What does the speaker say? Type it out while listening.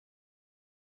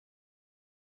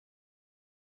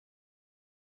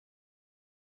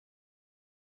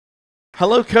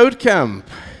Hello, Code Camp.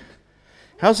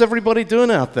 How's everybody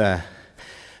doing out there?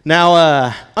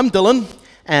 Now, I'm Dylan,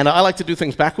 and I like to do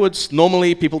things backwards.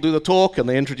 Normally, people do the talk, and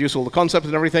they introduce all the concepts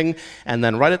and everything, and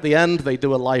then right at the end, they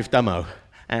do a live demo.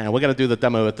 And we're going to do the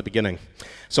demo at the beginning.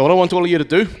 So what I want all of you to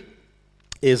do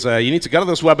is you need to get to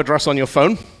this web address on your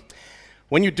phone.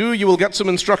 When you do, you will get some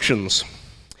instructions.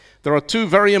 There are two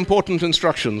very important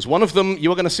instructions. One of them,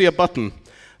 you are going to see a button.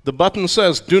 The button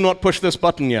says, do not push this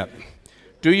button yet.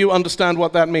 Do you understand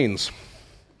what that means?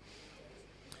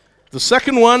 The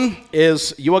second one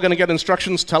is you are going to get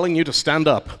instructions telling you to stand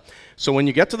up. So when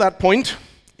you get to that point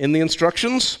in the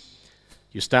instructions,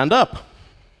 you stand up.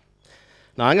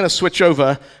 Now I'm going to switch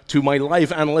over to my live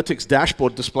analytics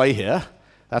dashboard display here.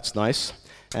 That's nice.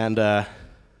 And there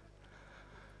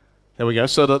we go.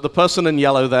 So the person in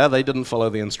yellow there, they didn't follow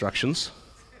the instructions.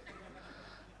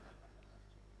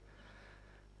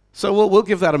 So we'll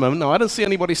give that a moment. No, I don't see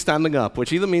anybody standing up,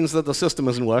 which either means that the system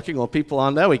isn't working or people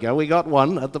aren't. There we go. We got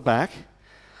one at the back.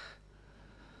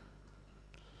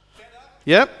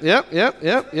 Yep.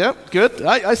 Good.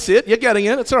 I see it. You're getting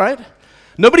it. It's all right.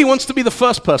 Nobody wants to be the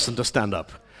first person to stand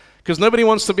up, because nobody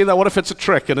wants to be that, what if it's a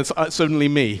trick and it's only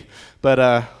me?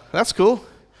 But that's cool.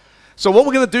 So what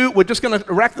we're going to do, we're just going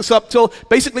to rack this up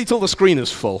basically till the screen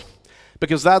is full,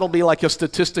 because that'll be like a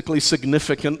statistically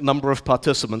significant number of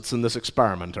participants in this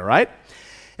experiment, all right?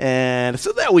 And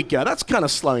so there we go. That's kind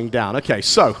of slowing down. Okay,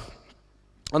 so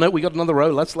I know we got another row.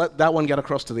 Let's let that one get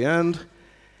across to the end.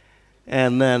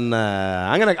 And then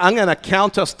I'm gonna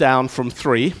count us down from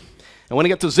 3. And when I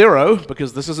get to 0,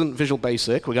 because this isn't Visual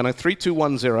Basic, we're going to 3, 2,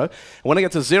 1, 0. And when I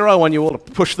get to 0, I want you all to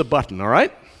push the button, all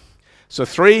right? So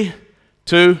 3,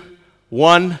 2,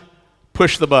 1,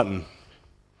 push the button.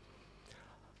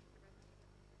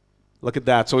 Look at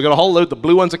that. So we got a whole load. The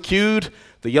blue ones are queued.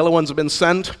 The yellow ones have been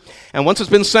sent. And once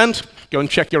it's been sent, go and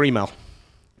check your email.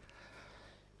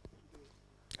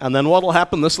 And then what will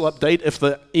happen, this will update. If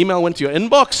the email went to your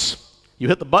inbox, you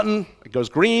hit the button, it goes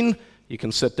green, you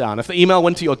can sit down. If the email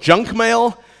went to your junk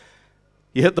mail,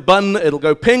 you hit the button, it'll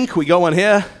go pink, we go on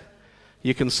here,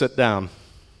 you can sit down.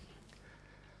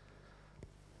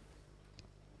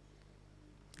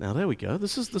 Now there we go.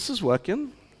 This is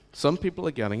working. Some people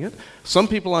are getting it. Some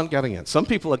people aren't getting it. Some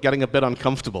people are getting a bit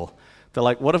uncomfortable. They're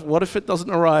like, what if it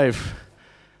doesn't arrive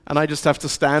and I just have to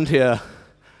stand here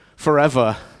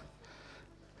forever?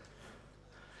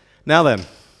 Now then,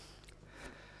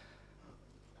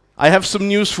 I have some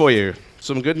news for you.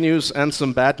 Some good news and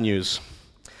some bad news.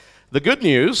 The good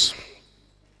news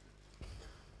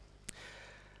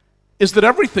is that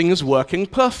everything is working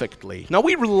perfectly. Now,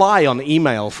 we rely on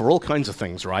email for all kinds of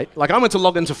things, right? Like, I went to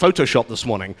log into Photoshop this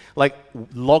morning. Like,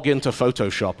 log into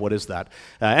Photoshop, what is that?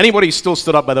 Anybody still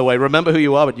stood up, by the way, remember who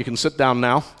you are, but you can sit down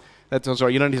now. That's all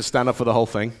right, you don't need to stand up for the whole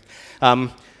thing.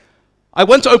 I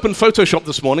went to open Photoshop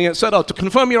this morning, and it said, oh, to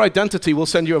confirm your identity, we'll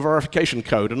send you a verification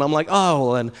code. And I'm like, oh,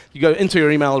 well, and you go into your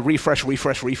email, refresh,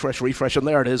 and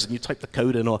there it is, and you type the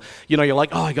code in, or, you know, you're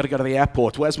like, oh, I got to go to the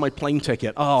airport. Where's my plane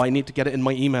ticket? Oh, I need to get it in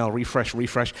my email, refresh.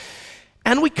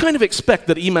 And we kind of expect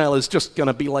that email is just going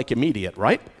to be like immediate,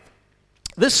 right?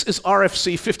 This is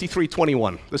RFC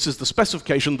 5321. This is the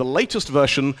specification, the latest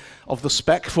version of the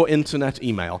spec for internet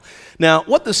email. Now,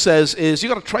 what this says is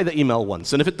you've got to try the email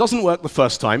once, and if it doesn't work the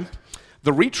first time,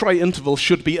 the retry interval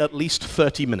should be at least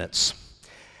 30 minutes.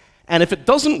 And if it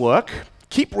doesn't work,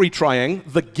 keep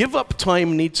retrying. The give-up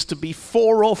time needs to be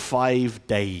 4 or 5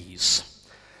 days.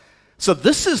 So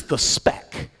this is the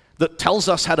spec that tells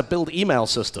us how to build email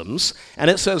systems, and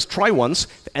it says try once.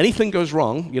 If anything goes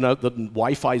wrong, you know, the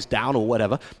Wi-Fi's down or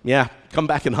whatever, yeah, come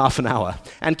back in half an hour,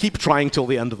 and keep trying till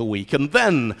the end of the week, and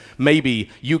then maybe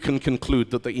you can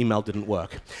conclude that the email didn't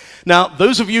work. Now,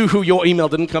 those of you who your email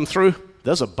didn't come through,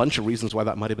 there's a bunch of reasons why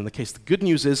that might have been the case. The good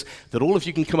news is that all of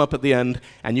you can come up at the end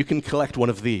and you can collect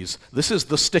one of these. This is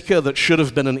the sticker that should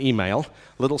have been an email,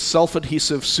 a little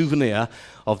self-adhesive souvenir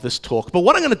of this talk. But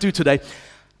what I'm going to do today,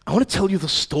 I want to tell you the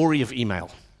story of email.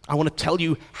 I want to tell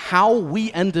you how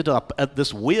we ended up at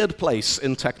this weird place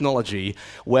in technology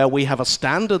where we have a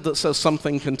standard that says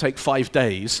something can take 5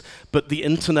 days, but the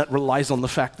internet relies on the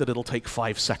fact that it'll take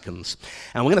 5 seconds.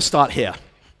 And we're going to start here.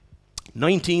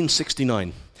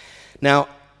 1969. Now,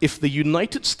 if the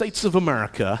United States of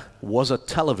America was a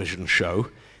television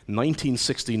show,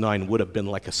 1969 would have been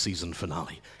like a season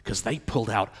finale, because they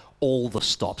pulled out all the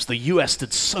stops. The US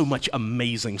did so much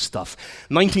amazing stuff.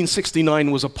 1969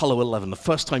 was Apollo 11, the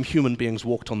first time human beings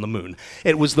walked on the moon.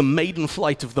 It was the maiden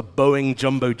flight of the Boeing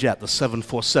jumbo jet, the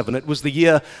 747. It was the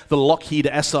year the Lockheed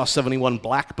SR-71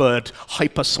 Blackbird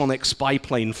hypersonic spy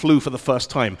plane flew for the first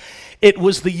time. It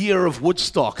was the year of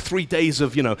Woodstock, 3 days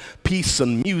of, peace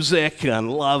and music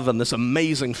and love and this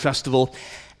amazing festival.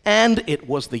 And it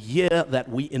was the year that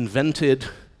we invented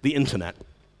the internet.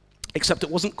 Except it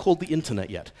wasn't called the internet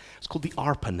yet. It's called the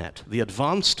ARPANET, the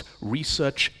Advanced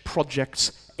Research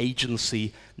Projects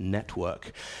Agency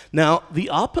Network. Now, the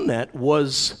ARPANET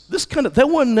was this there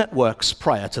were networks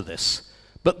prior to this,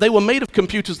 but they were made of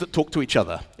computers that talked to each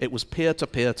other. It was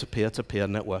peer-to-peer to peer-to-peer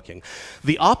networking.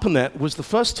 The ARPANET was the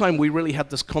first time we really had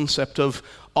this concept of,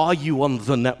 are you on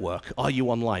the network? Are you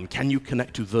online? Can you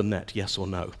connect to the net, yes or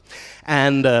no?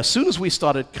 And as soon as we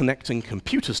started connecting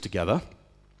computers together,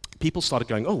 people started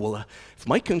going, oh, well, if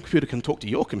my computer can talk to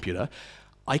your computer,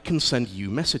 I can send you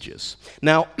messages.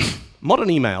 Now, modern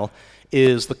email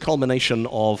is the culmination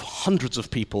of hundreds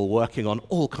of people working on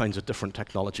all kinds of different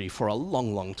technology for a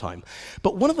long, long time.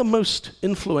 But one of the most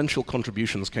influential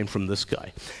contributions came from this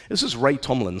guy. This is Ray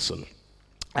Tomlinson.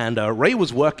 And Ray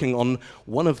was working on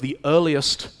one of the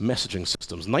earliest messaging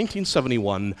systems,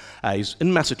 1971. He's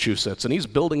in Massachusetts, and he's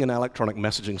building an electronic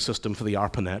messaging system for the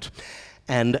ARPANET.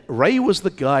 And Ray was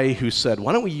the guy who said,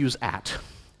 why don't we use @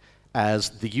 as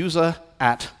the user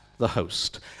at the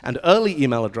host? And early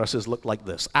email addresses looked like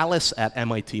this,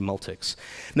 alice@MIT Multics.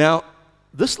 Now,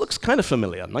 this looks kind of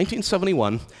familiar.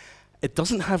 1971, it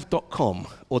doesn't have .com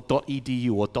or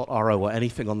 .edu or .ro or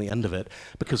anything on the end of it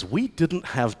because we didn't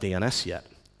have DNS yet.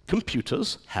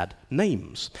 Computers had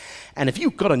names. And if you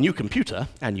got a new computer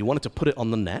and you wanted to put it on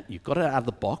the net, you got it out of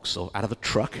the box or out of the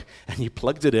truck, and you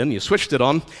plugged it in, you switched it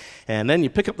on, and then you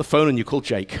pick up the phone and you call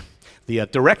Jake, the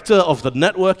director of the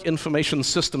Network Information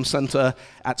System Center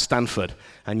at Stanford.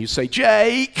 And you say,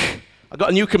 Jake, I got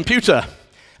a new computer.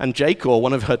 And Jake or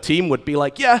one of her team would be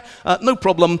like, yeah, no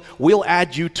problem, we'll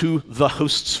add you to the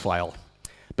hosts file.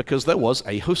 Because there was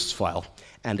a hosts file.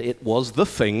 And it was the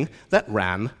thing that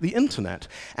ran the internet.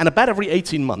 And about every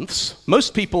 18 months,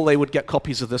 most people, they would get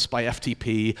copies of this by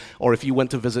FTP, or if you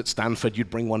went to visit Stanford, you'd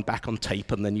bring one back on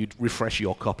tape, and then you'd refresh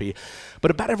your copy.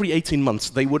 But about every 18 months,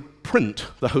 they would print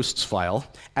the hosts file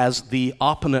as the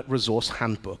ARPANET Resource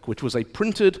Handbook, which was a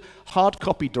printed hard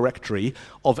copy directory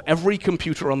of every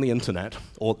computer on the internet,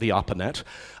 or the ARPANET,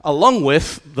 along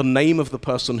with the name of the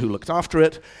person who looked after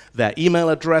it, their email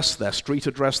address, their street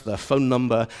address, their phone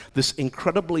number, this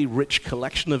incredibly rich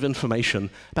collection of information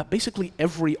about basically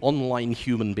every online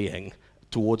human being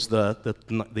towards the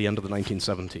end of the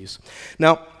 1970s.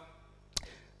 Now,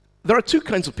 there are two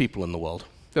kinds of people in the world.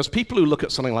 There's people who look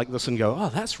at something like this and go, oh,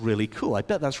 that's really cool, I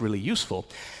bet that's really useful.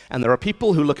 And there are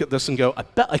people who look at this and go, I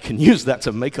bet I can use that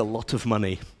to make a lot of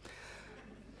money.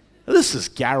 This is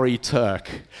Gary Turk.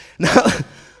 Now,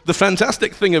 the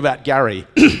fantastic thing about Gary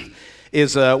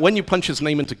is when you punch his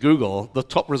name into Google, the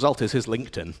top result is his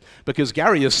LinkedIn, because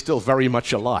Gary is still very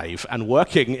much alive and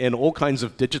working in all kinds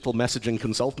of digital messaging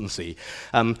consultancy.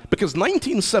 Because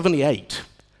 1978,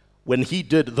 when he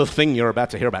did the thing you're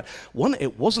about to hear about, one,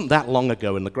 it wasn't that long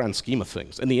ago in the grand scheme of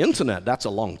things. In the internet, that's a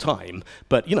long time,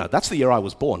 but that's the year I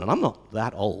was born, and I'm not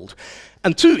that old.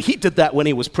 And two, he did that when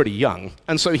he was pretty young,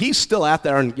 and so he's still out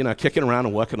there and kicking around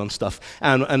and working on stuff.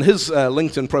 And his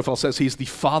LinkedIn profile says he's the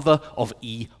father of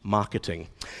e-marketing.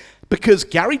 Because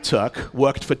Gary Turk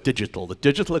worked for Digital, the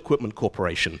Digital Equipment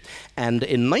Corporation, and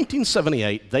in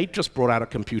 1978, they just brought out a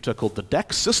computer called the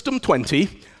DEC System 20,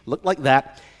 looked like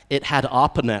that. It had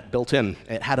ARPANET built in.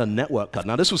 It had a network card.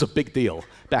 Now, this was a big deal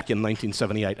back in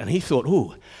 1978, and he thought,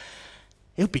 ooh,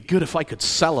 it would be good if I could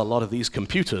sell a lot of these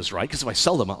computers, right? Because if I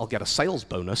sell them, I'll get a sales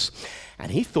bonus.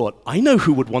 And he thought, I know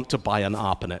who would want to buy an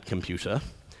ARPANET computer,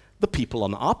 the people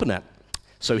on ARPANET.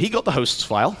 So he got the hosts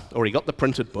file, or he got the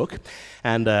printed book,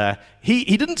 and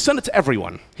he didn't send it to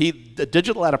everyone.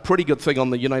 Digital had a pretty good thing on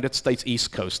the United States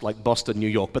East Coast, like Boston, New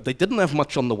York, but they didn't have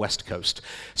much on the West Coast.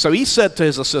 So he said to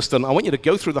his assistant, I want you to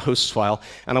go through the hosts file,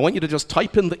 and I want you to just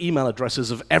type in the email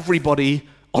addresses of everybody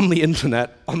on the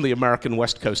internet on the American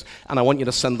West Coast, and I want you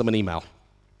to send them an email.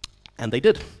 And they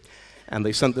did, and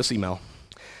they sent this email.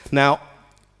 Now,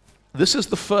 this is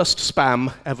the first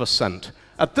spam ever sent.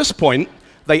 At this point,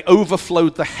 they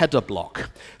overflowed the header block.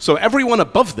 So everyone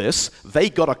above this, they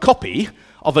got a copy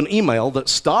of an email that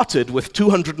started with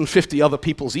 250 other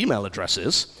people's email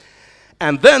addresses,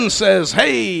 and then says,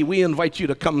 hey, we invite you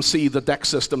to come see the DEC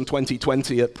System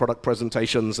 2020 at product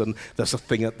presentations, and there's a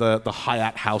thing at the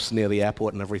Hyatt House near the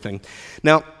airport and everything.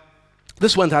 Now,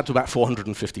 this went out to about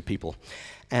 450 people.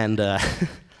 And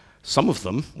Some of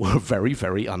them were very,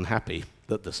 very unhappy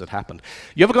that this had happened.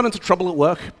 You ever got into trouble at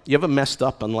work? You ever messed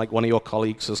up and like one of your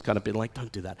colleagues has kind of been like,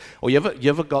 don't do that? Or you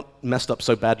ever got messed up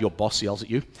so bad your boss yells at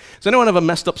you? Has anyone ever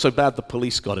messed up so bad the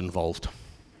police got involved?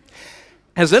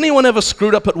 Has anyone ever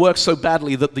screwed up at work so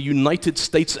badly that the United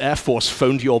States Air Force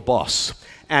phoned your boss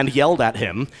and yelled at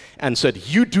him and said,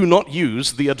 you do not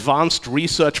use the Advanced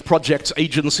Research Projects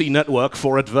Agency network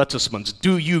for advertisements.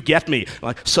 Do you get me?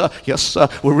 Like, sir, yes, sir,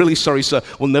 we're really sorry, sir.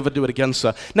 We'll never do it again,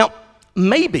 sir. Now,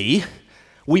 maybe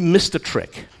we missed a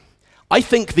trick. I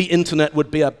think the internet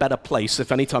would be a better place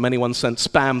if anytime anyone sent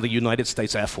spam, the United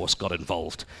States Air Force got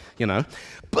involved, you know?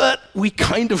 But we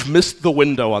kind of missed the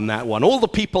window on that one. All the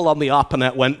people on the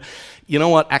ARPANET went, you know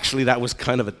what, actually that was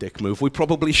kind of a dick move. We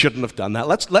probably shouldn't have done that.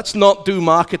 Let's not do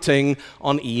marketing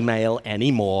on email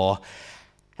anymore.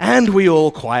 And we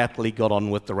all quietly got on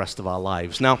with the rest of our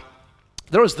lives. Now,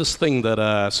 there is this thing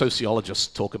that sociologists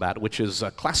talk about, which is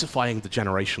classifying the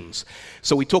generations.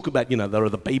 So we talk about, you know, there are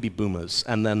the baby boomers,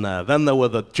 and then there were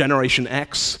the Generation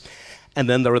X, and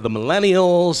then there are the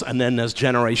millennials, and then there's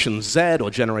Generation Z or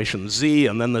Generation Z,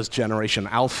 and then there's Generation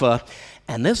Alpha.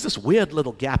 And there's this weird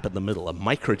little gap in the middle, a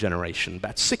microgeneration,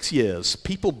 about 6 years,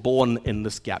 people born in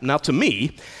this gap. Now, to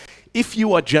me, if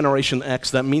you are Generation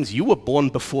X, that means you were born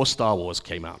before Star Wars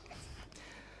came out.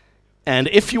 And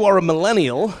if you are a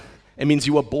millennial, it means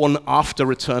you were born after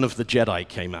Return of the Jedi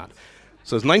came out.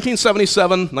 So it's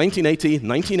 1977, 1980,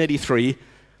 1983.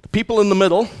 The people in the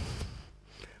middle,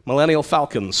 Millennial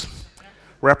Falcons,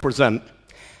 represent.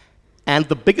 And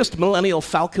the biggest Millennial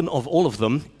Falcon of all of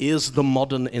them is the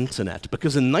modern internet.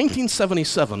 Because in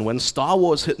 1977, when Star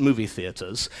Wars hit movie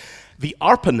theaters, the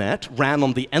ARPANET ran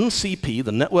on the NCP,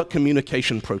 the Network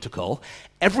Communication Protocol.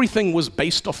 Everything was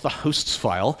based off the hosts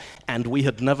file, and we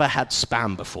had never had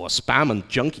spam before. Spam and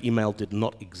junk email did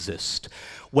not exist.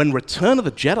 When Return of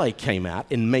the Jedi came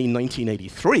out in May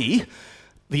 1983,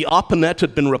 the ARPANET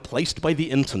had been replaced by the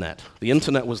internet. The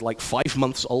internet was like 5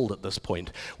 months old at this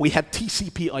point. We had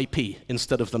TCP/IP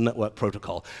instead of the network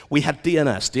protocol. We had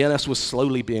DNS. DNS was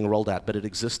slowly being rolled out, but it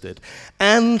existed.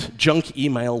 And junk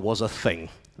email was a thing.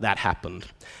 That happened.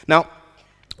 Now,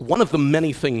 one of the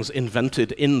many things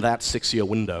invented in that 6-year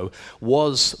window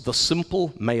was the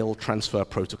simple mail transfer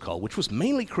protocol, which was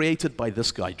mainly created by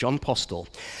this guy, John Postel.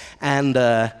 And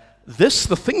the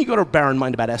thing you got to bear in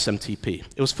mind about SMTP,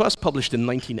 it was first published in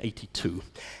 1982,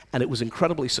 and it was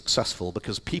incredibly successful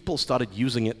because people started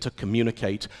using it to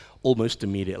communicate almost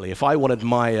immediately. If I wanted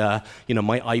my,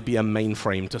 my IBM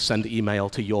mainframe to send email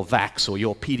to your VAX or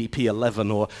your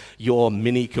PDP-11 or your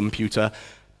mini computer,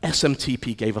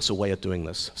 SMTP gave us a way of doing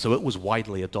this, so it was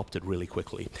widely adopted really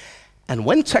quickly. And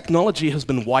when technology has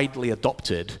been widely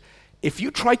adopted, if you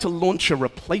try to launch a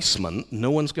replacement, no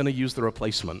one's going to use the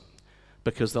replacement.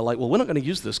 Because they're like, well, we're not going to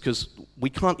use this because we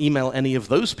can't email any of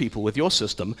those people with your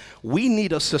system. We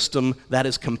need a system that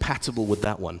is compatible with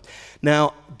that one.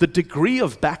 Now, the degree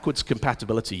of backwards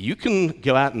compatibility, you can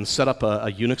go out and set up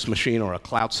a Unix machine or a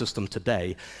cloud system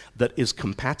today that is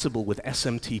compatible with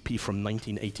SMTP from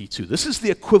 1982. This is the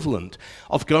equivalent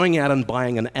of going out and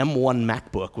buying an M1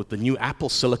 MacBook with the new Apple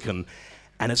Silicon,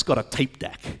 and it's got a tape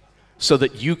deck, so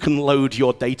that you can load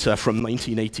your data from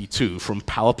 1982, from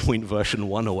PowerPoint version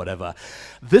 1 or whatever.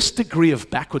 This degree of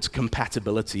backwards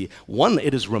compatibility, one,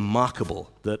 it is remarkable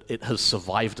that it has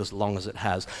survived as long as it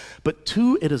has, but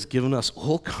two, it has given us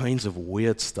all kinds of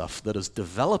weird stuff that as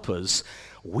developers,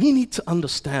 we need to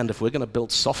understand if we're going to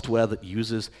build software that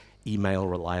uses email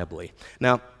reliably.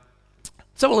 Now,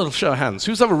 let's have a little show of hands.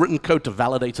 Who's ever written code to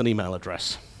validate an email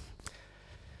address?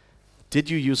 Did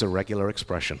you use a regular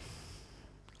expression?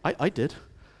 I did,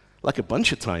 like a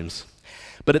bunch of times.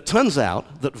 But it turns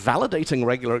out that validating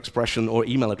regular expression or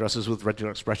email addresses with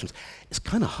regular expressions is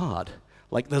kind of hard.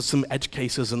 Like there's some edge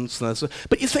cases and so,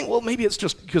 but you think, well, maybe it's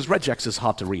just because regex is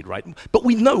hard to read, right? But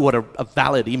we know what a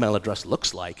valid email address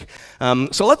looks like.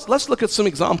 So let's look at some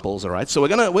examples, all right? So we're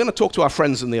gonna talk to our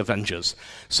friends in the Avengers.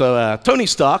 So Tony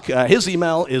Stark, his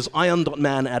email is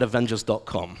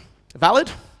iron.man@avengers.com. Valid?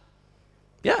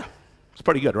 Yeah, it's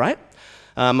pretty good, right?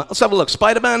 Let's have a look.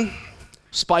 Spider-Man,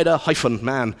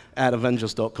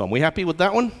 spider-man@avengers.com. We happy with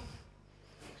that one?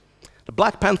 The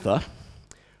Black Panther,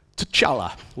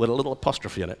 T'Challa, with a little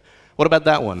apostrophe in it. What about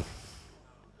that one?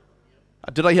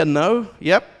 Did I hear no?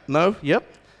 Yep, no, yep.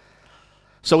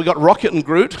 So we got Rocket and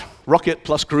Groot, Rocket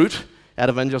plus Groot at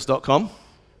Avengers.com.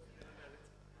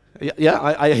 Yeah,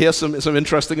 I hear some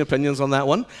interesting opinions on that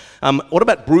one. What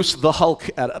about Bruce the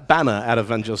Hulk Banner at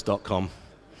Avengers.com?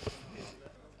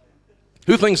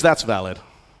 Who thinks that's valid?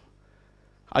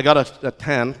 I got a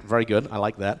 10, very good, I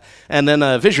like that. And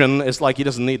then Vision is like, he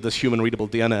doesn't need this human-readable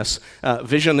DNS.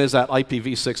 Vision is at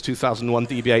IPv6 2001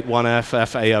 DB8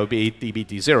 1FF AOB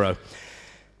DBD0.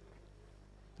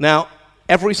 Now,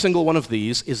 every single one of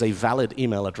these is a valid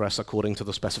email address according to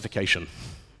the specification.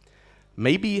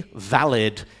 Maybe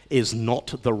valid is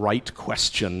not the right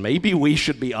question. Maybe we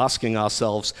should be asking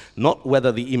ourselves not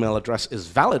whether the email address is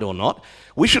valid or not.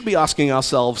 We should be asking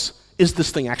ourselves, is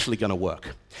this thing actually going to work?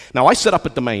 Now, I set up a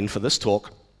domain for this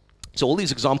talk, so all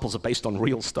these examples are based on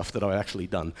real stuff that I've actually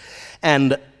done.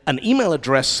 And an email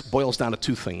address boils down to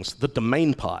two things. The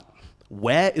domain part.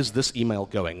 Where is this email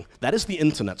going? That is the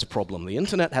internet's problem. The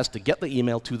internet has to get the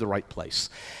email to the right place.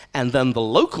 And then the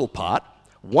local part,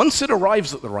 once it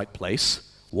arrives at the right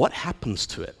place, what happens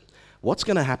to it? What's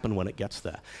going to happen when it gets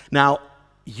there? Now,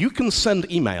 you can send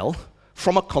email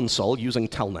from a console using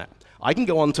Telnet. I can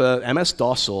go onto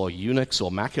MS-DOS or Unix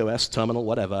or Mac OS terminal,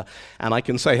 whatever, and I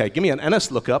can say, hey, give me an NS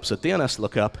lookup, so DNS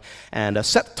lookup, and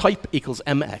set type equals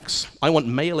MX. I want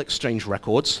mail exchange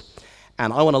records,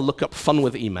 and I want to look up fun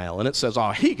with email. And it says, oh,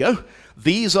 here you go.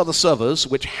 These are the servers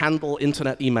which handle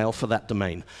internet email for that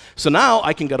domain. So now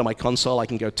I can go to my console, I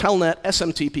can go telnet,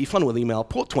 SMTP, fun with email,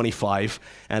 port 25,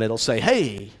 and it'll say,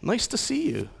 hey, nice to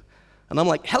see you. And I'm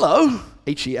like, hello,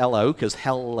 H-E-L-O, because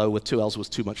hello with two L's was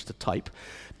too much to type.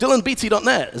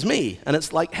 DylanBeattie.net is me. And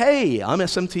it's like, hey, I'm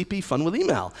SMTP, fun with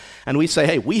email. And we say,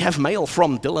 hey, we have mail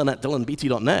from Dylan at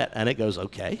DylanBeattie.net. And it goes,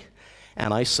 okay.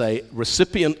 And I say,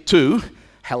 recipient to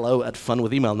hello at fun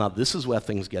with email. Now, this is where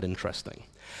things get interesting.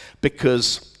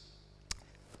 Because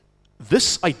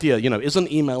this idea, is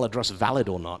an email address valid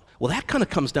or not? Well, that kind of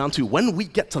comes down to when we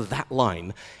get to that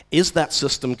line, is that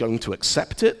system going to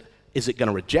accept it? Is it going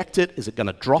to reject it? Is it going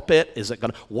to drop it?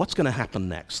 What's going to happen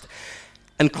next?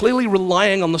 And clearly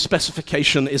relying on the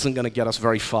specification isn't going to get us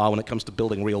very far when it comes to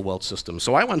building real-world systems.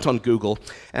 So I went on Google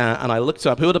and I looked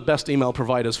up who are the best email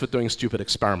providers for doing stupid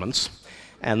experiments.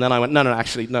 And then I went, no,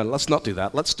 let's not do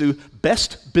that. Let's do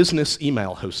best business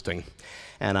email hosting.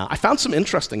 And I found some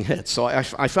interesting hits. So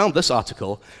I found this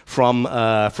article from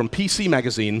PC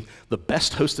Magazine, the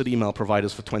best hosted email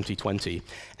providers for 2020.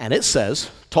 And it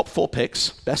says, top 4 picks,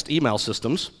 best email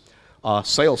systems are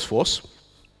Salesforce,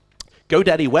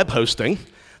 GoDaddy web hosting.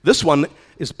 This one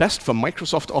is best for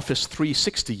Microsoft Office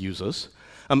 360 users.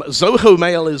 Zoho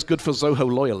Mail is good for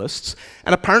Zoho loyalists.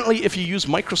 And apparently, if you use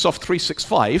Microsoft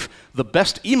 365, the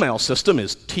best email system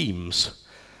is Teams.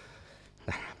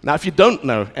 Now, if you don't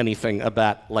know anything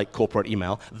about corporate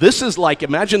email, this is like,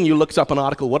 imagine you looked up an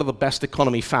article, what are the best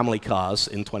economy family cars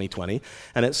in 2020?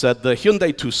 And it said the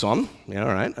Hyundai Tucson, yeah,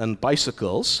 all right, and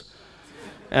bicycles,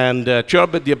 and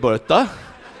Churba Diaberta,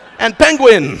 and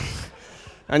Penguin.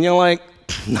 And you're like,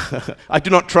 I do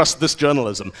not trust this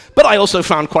journalism. But I also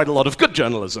found quite a lot of good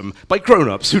journalism by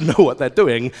grown-ups who know what they're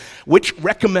doing, which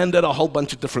recommended a whole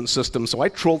bunch of different systems. So I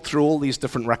trawled through all these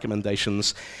different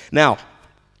recommendations. Now,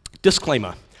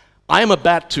 disclaimer. I am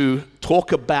about to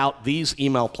talk about these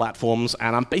email platforms,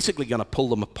 and I'm basically going to pull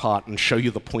them apart and show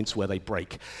you the points where they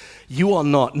break. You are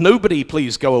not. Nobody,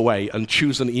 please go away and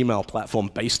choose an email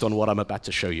platform based on what I'm about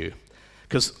to show you.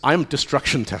 Because I'm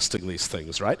destruction testing these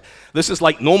things, right? This is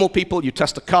like normal people. You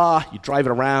test a car, you drive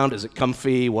it around. Is it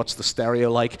comfy? What's the stereo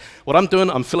like? What I'm doing,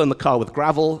 I'm filling the car with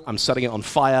gravel. I'm setting it on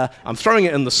fire. I'm throwing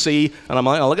it in the sea. And I'm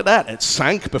like, oh, look at that. It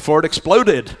sank before it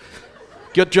exploded.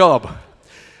 Good job.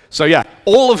 So yeah,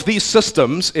 all of these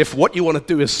systems, if what you want to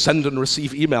do is send and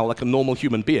receive email like a normal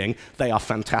human being, they are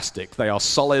fantastic. They are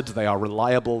solid, they are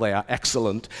reliable, they are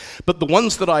excellent. But the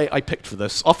ones that I picked for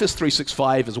this, Office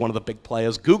 365 is one of the big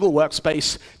players, Google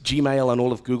Workspace, Gmail, and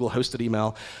all of Google hosted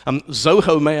email.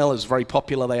 Zoho Mail is very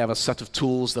popular. They have a set of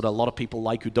tools that a lot of people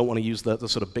like who don't want to use the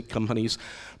sort of big companies.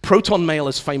 Proton Mail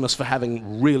is famous for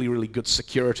having really, really good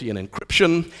security and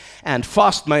encryption. And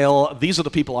Fastmail, these are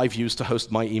the people I've used to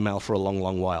host my email for a long,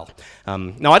 long while.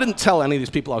 Now, I didn't tell any of these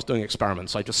people I was doing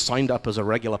experiments. I just signed up as a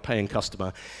regular paying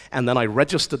customer, and then I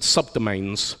registered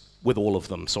subdomains with all of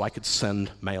them so I could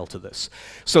send mail to this.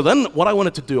 So then what I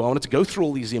wanted to do, I wanted to go through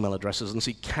all these email addresses and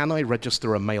see, can I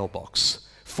register a mailbox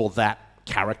for that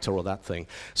character or that thing?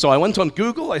 So I went on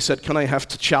Google, I said, can I have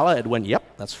T'Challa? It went,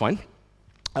 yep, that's fine.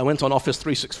 I went on Office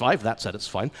 365, that said it's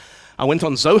fine. I went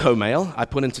on Zoho Mail, I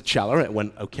put in T'Challa, it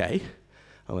went, okay.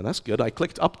 I went, that's good. I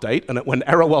clicked update, and it went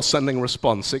error while sending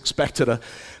response. Expected a...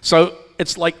 So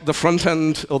it's like the front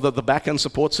end or the back end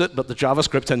supports it, but the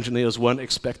JavaScript engineers weren't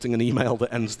expecting an email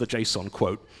that ends the JSON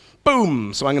quote.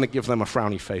 Boom! So I'm going to give them a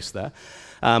frowny face there.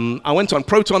 I went on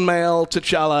Proton Mail,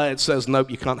 T'Challa, it says,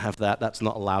 nope, you can't have that. That's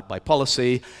not allowed by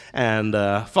policy. And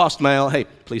Fastmail, hey,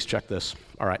 please check this.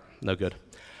 All right, no good.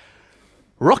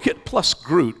 Rocket plus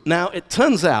Groot. Now, it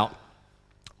turns out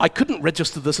I couldn't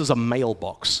register this as a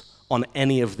mailbox on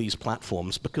any of these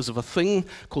platforms because of a thing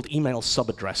called email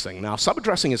subaddressing. Now,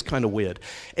 subaddressing is kind of weird.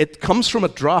 It comes from a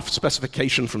draft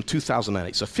specification from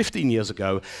 2008, so 15 years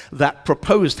ago, that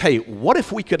proposed, hey, what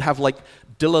if we could have like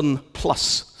Dylan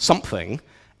plus something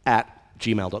at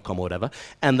gmail.com or whatever,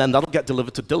 and then that'll get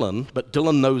delivered to Dylan, but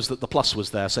Dylan knows that the plus was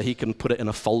there, so he can put it in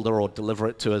a folder or deliver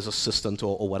it to his assistant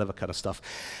or whatever kind of stuff.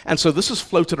 And so this has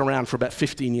floated around for about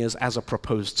 15 years as a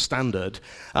proposed standard.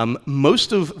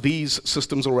 Most of these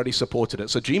systems already supported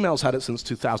it. So Gmail's had it since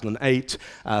 2008,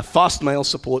 Fastmail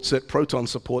supports it, Proton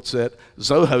supports it,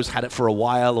 Zoho's had it for a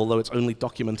while, although it's only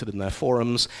documented in their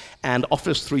forums, and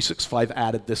Office 365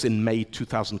 added this in May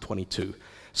 2022.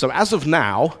 So as of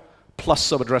now, plus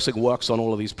subaddressing works on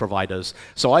all of these providers.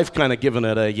 So I've kind of given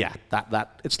it a, yeah,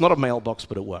 it's not a mailbox,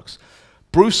 but it works.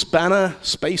 Bruce Banner,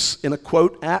 space in a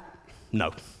quote at?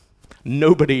 No.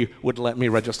 Nobody would let me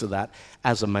register that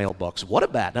as a mailbox. What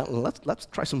about, now let's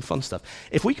try some fun stuff.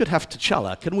 If we could have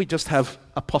T'Challa, can we just have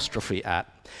apostrophe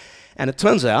at? And it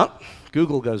turns out,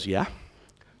 Google goes, yeah.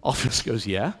 Office goes,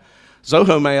 yeah.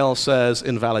 Zoho Mail says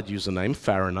invalid username,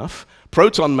 fair enough.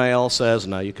 Proton Mail says,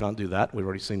 no, you can't do that. We've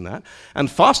already seen that. And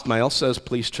Fastmail says,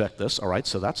 please check this. All right,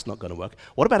 so that's not going to work.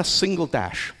 What about a single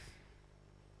dash?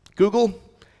 Google,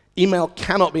 email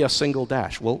cannot be a single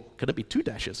dash. Well, could it be 2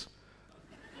 dashes?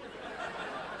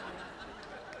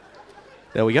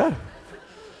 There we go.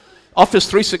 Office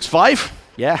 365,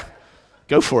 yeah,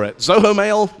 go for it. Zoho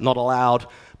Mail, not allowed.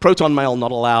 Proton Mail,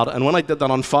 not allowed. And when I did that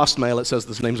on Fastmail, it says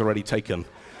this name's already taken,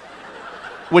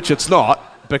 which it's not,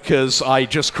 because I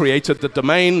just created the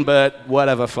domain, but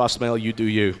whatever, Fastmail, you do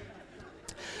you.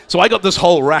 So I got this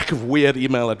whole rack of weird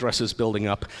email addresses building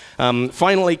up.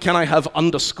 Finally, can I have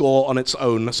underscore on its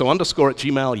own? So underscore at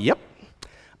Gmail, yep.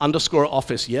 Underscore at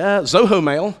Office, yeah. Zoho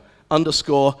Mail,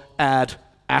 underscore add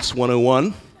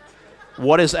AS101.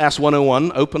 What is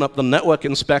AS101? Open up the network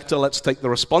inspector. Let's take the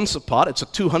responsive part. It's a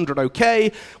 200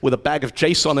 OK with a bag of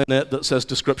JSON in it that says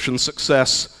description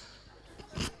success.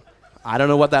 I don't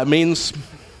know what that means.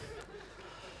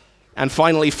 And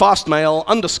finally, Fastmail,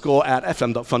 underscore at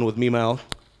fm.funwithmemail.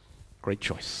 Great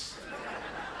choice.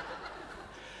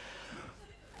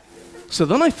 So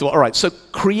then I thought, all right, so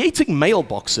creating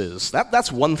mailboxes,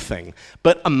 that's one thing.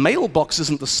 But a mailbox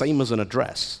isn't the same as an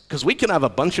address, because we can have a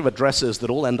bunch of addresses that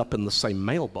all end up in the same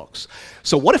mailbox.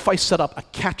 So what if I set up a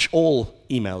catch-all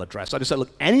email address? I just said,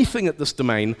 look, anything at this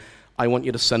domain, I want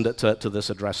you to send it to this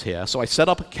address here. So I set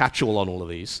up a catch-all on all of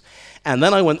these. And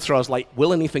then I went through, I was like,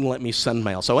 will anything let me send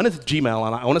mail? So I went into Gmail,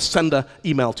 and I want to send an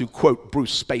email to, quote,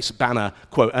 Bruce space Banner,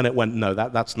 quote, and it went, no,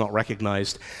 that's not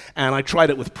recognized. And I tried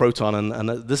it with Proton, and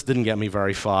this didn't get me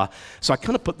very far. So I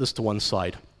kind of put this to one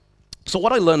side. So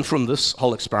what I learned from this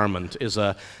whole experiment is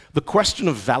the question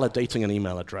of validating an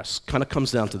email address kind of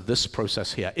comes down to this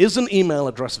process here. Is an email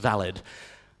address valid?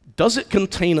 Does it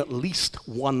contain at least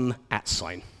one @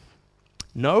 sign?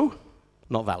 No,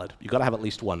 not valid. You've got to have at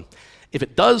least one. If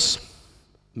it does,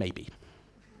 maybe.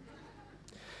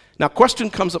 Now, question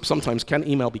comes up sometimes, can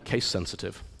email be case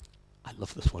sensitive? I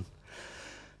love this one.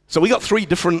 So we got 3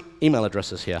 different email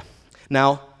addresses here.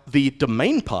 Now, the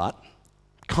domain part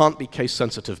can't be case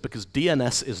sensitive because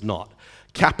DNS is not.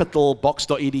 Capital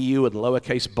box.edu and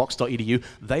lowercase box.edu,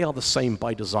 they are the same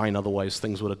by design, otherwise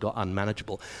things would have got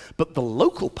unmanageable. But the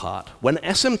local part, when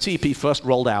SMTP first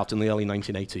rolled out in the early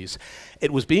 1980s,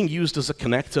 it was being used as a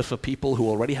connector for people who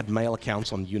already had mail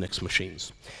accounts on Unix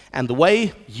machines. And the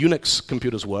way Unix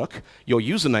computers work, your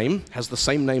username has the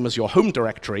same name as your home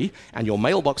directory, and your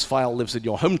mailbox file lives in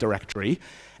your home directory,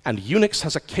 and Unix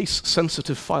has a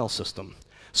case-sensitive file system.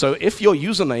 So if your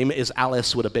username is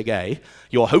Alice with a big A,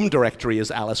 your home directory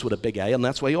is Alice with a big A, and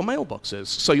that's where your mailbox is.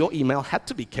 So your email had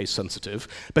to be case sensitive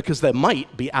because there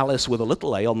might be Alice with a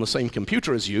little a on the same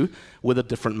computer as you with a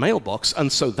different mailbox,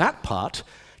 and so that part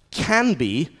can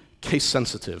be case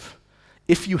sensitive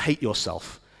if you hate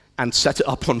yourself and set it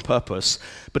up on purpose.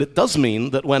 But it does mean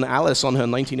that when Alice on her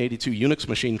 1982 Unix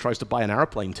machine tries to buy an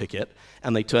airplane ticket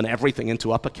and they turn everything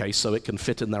into uppercase so it can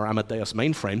fit in their Amadeus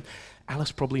mainframe,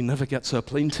 Alice probably never gets her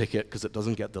plane ticket because it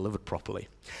doesn't get delivered properly.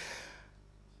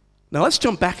 Now let's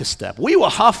jump back a step. We were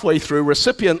halfway through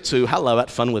recipient to hello at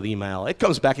fun with email. It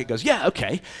comes back, it goes, yeah,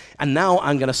 okay. And now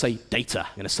I'm going to say data.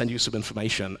 I'm going to send you some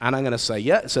information. And I'm going to say,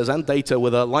 yeah, it says and data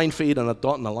with a line feed and a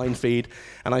dot and a line feed.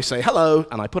 And I say hello,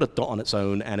 and I put a dot on its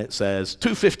own, and it says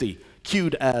 250,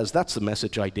 queued as, that's the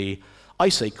message ID. I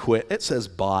say quit, it says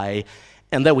bye,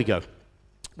 and there we go.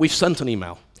 We've sent an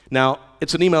email. Now,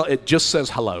 it's an email, it just says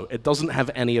hello. It doesn't have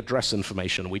any address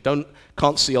information. We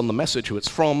can't see on the message who it's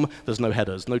from. There's no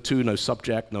headers, no to, no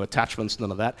subject, no attachments,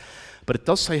 none of that. But it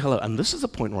does say hello. And this is the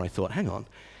point where I thought, hang on,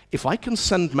 if I can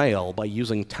send mail by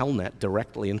using Telnet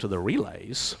directly into the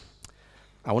relays,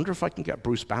 I wonder if I can get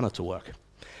Bruce Banner to work.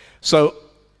 So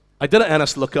I did an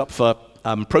NS lookup for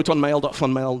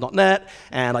protonmail.funmail.net,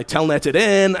 and I telnetted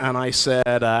in, and I said,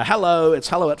 hello, it's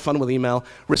hello at Fun with Email,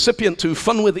 recipient to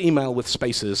Fun with Email with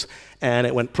spaces, and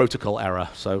it went protocol error.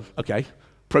 So, okay,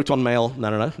 Proton Mail, no,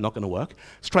 not going to work.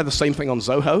 Let's try the same thing on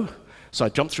Zoho. So I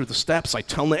jumped through the steps, I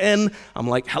telnet in, I'm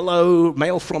like, hello,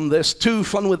 mail from this to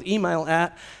Fun with Email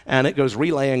at, and it goes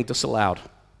relaying disallowed.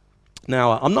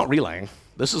 Now, I'm not relaying.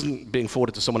 This isn't being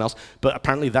forwarded to someone else, but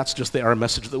apparently that's just the error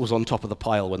message that was on top of the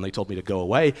pile when they told me to go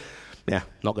away. Yeah,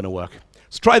 not going to work.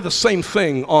 Let's try the same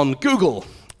thing on Google,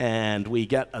 and we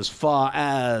get as far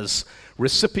as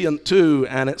recipient to,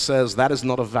 and it says that is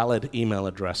not a valid email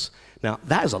address. Now,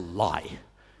 that is a lie.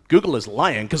 Google is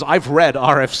lying, because I've read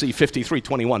RFC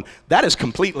 5321. That is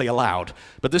completely allowed.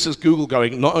 But this is Google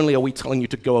going, not only are we telling you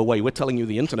to go away, we're telling you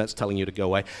the internet's telling you to go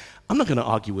away. I'm not going to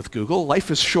argue with Google. Life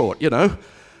is short, you know.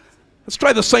 Let's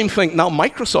try the same thing. Now,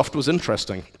 Microsoft was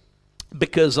interesting,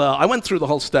 because I went through the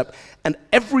whole step, and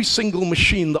every single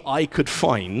machine that I could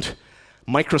find,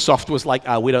 Microsoft was like,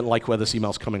 we don't like where this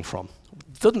email's coming from.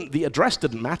 The address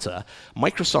didn't matter.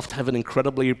 Microsoft have an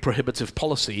incredibly prohibitive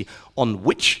policy on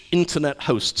which internet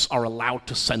hosts are allowed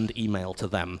to send email to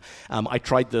them. I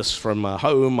tried this from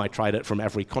home. I tried it from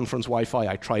every conference Wi-Fi.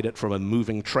 I tried it from a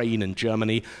moving train in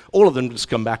Germany. All of them just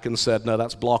come back and said, no,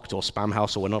 that's blocked, or spam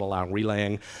house, or we're not allowing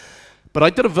relaying. But I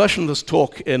did a version of this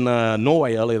talk in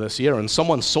Norway earlier this year, and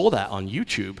someone saw that on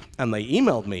YouTube, and they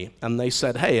emailed me, and they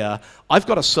said, hey, I've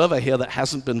got a server here that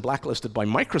hasn't been blacklisted by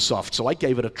Microsoft, so I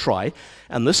gave it a try,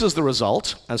 and this is the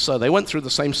result. And so they went through the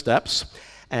same steps,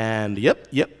 and yep,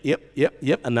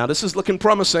 and now this is looking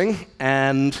promising,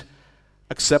 and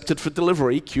accepted for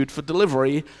delivery, queued for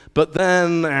delivery, but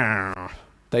then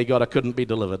they got a couldn't be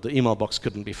delivered. The email box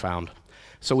couldn't be found.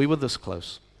 So we were this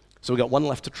close. So we got one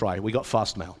left to try. We got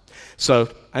Fastmail.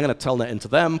 So I'm going to telnet into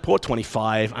them, port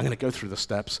 25. I'm going to go through the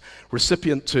steps.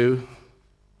 Recipient to,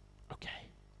 okay.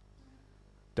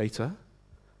 Data.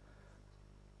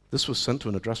 This was sent to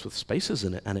an address with spaces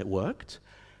in it, and it worked.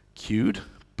 Queued,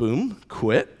 boom,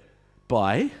 quit,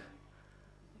 buy,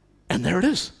 and there it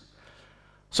is.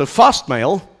 So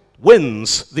Fastmail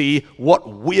wins the what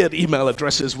weird email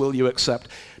addresses will you accept.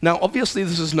 Now, obviously,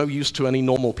 this is no use to any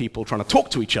normal people trying to talk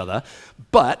to each other,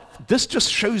 but this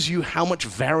just shows you how much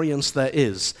variance there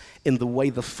is in the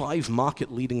way the 5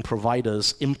 market-leading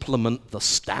providers implement the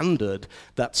standard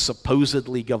that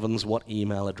supposedly governs what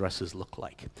email addresses look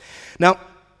like. Now,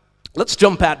 let's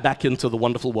jump back into the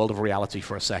wonderful world of reality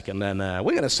for a second, and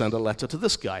we're going to send a letter to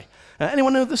this guy.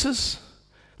 Anyone know who this is?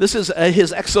 This is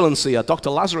His Excellency, Dr.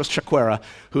 Lazarus Chakwera,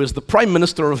 who is the Prime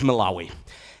Minister of Malawi.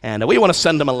 And we want to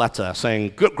send him a letter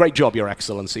saying, great job, Your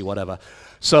Excellency, whatever.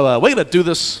 So we're going to do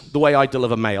this the way I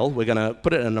deliver mail. We're going to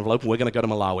put it in an envelope, and we're going to go to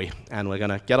Malawi. And we're going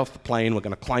to get off the plane, we're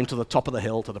going to climb to the top of the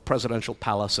hill, to the presidential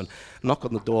palace, and knock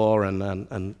on the door, and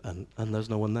there's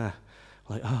no one there.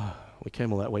 Like, oh, we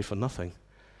came all that way for nothing.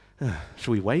 Should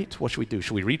we wait? What should we do?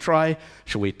 Should we retry?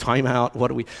 Should we time out? What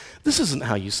do we? This isn't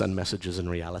how you send messages in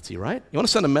reality, right? You want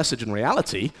to send a message in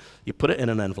reality, you put it in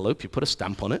an envelope, you put a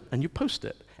stamp on it, and you post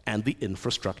it. And the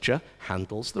infrastructure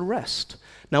handles the rest.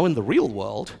 Now, in the real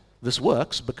world, this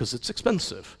works because it's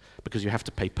expensive, because you have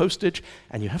to pay postage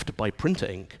and you have to buy printer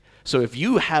ink. So if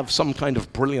you have some kind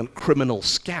of brilliant criminal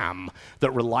scam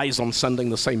that relies on sending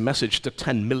the same message to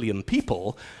 10 million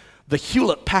people, the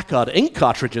Hewlett-Packard ink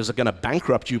cartridges are going to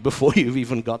bankrupt you before you've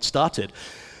even got started.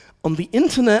 On the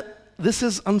internet, this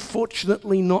is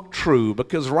unfortunately not true,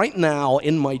 because right now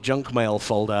in my junk mail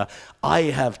folder, I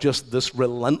have just this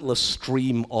relentless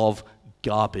stream of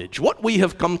garbage, what we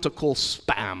have come to call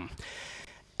spam.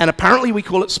 And apparently we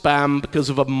call it spam because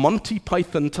of a Monty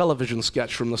Python television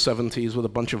sketch from the 70s with a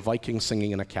bunch of Vikings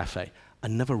singing in a cafe. I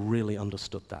never really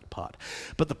understood that part.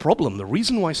 But the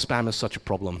reason why spam is such a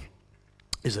problem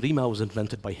is that email was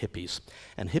invented by hippies.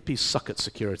 And hippies suck at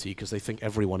security because they think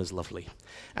everyone is lovely.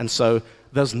 And so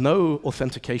there's no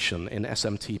authentication in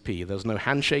SMTP. There's no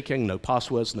handshaking, no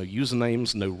passwords, no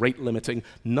usernames, no rate limiting,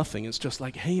 nothing. It's just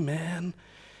like, hey man,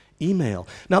 email.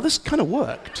 Now this kind of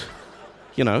worked.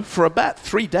 You know, for about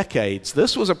 3 decades,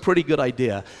 this was a pretty good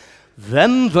idea.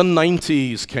 Then the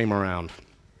 90s came around.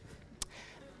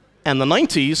 And the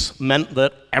 90s meant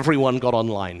that everyone got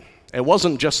online. It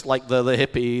wasn't just like the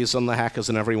hippies and the hackers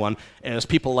and everyone. It was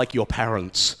people like your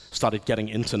parents started getting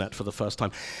internet for the first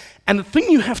time. And the thing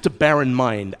you have to bear in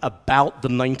mind about the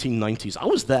 1990s, I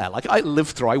was there. Like, I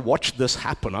lived through, I watched this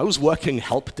happen. I was working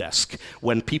help desk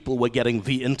when people were getting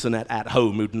the internet at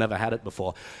home who'd never had it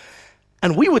before.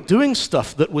 And we were doing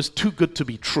stuff that was too good to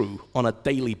be true on a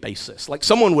daily basis. Like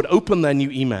someone would open their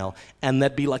new email, and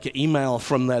there'd be like an email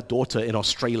from their daughter in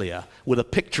Australia with a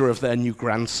picture of their new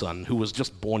grandson who was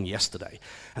just born yesterday.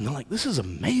 And they're like, this is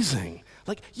amazing.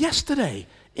 Like, yesterday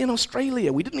in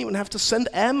Australia, we didn't even have to send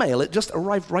airmail. It just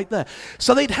arrived right there.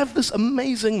 So they'd have this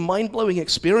amazing, mind-blowing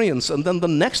experience, and then the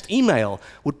next email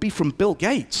would be from Bill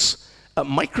Gates at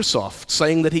Microsoft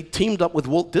saying that he teamed up with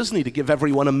Walt Disney to give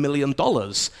everyone $1 million.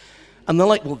 And they're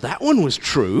like, well, that one was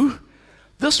true.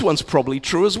 This one's probably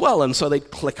true as well. And so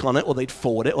they'd click on it, or they'd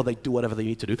forward it, or they'd do whatever they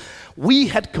need to do. We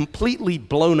had completely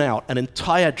blown out an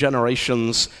entire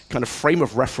generation's kind of frame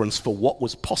of reference for what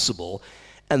was possible.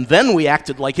 And then we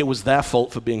acted like it was their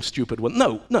fault for being stupid. When,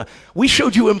 no, we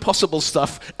showed you impossible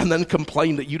stuff and then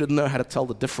complained that you didn't know how to tell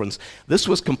the difference. This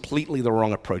was completely the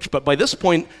wrong approach. But by this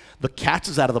point, the cat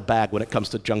is out of the bag when it comes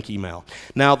to junk email.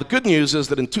 Now, the good news is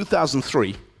that in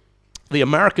 2003, the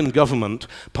American government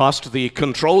passed the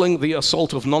Controlling the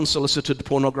Assault of Non-Solicited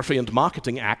Pornography and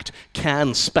Marketing Act,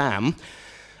 CAN-SPAM,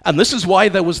 and this is why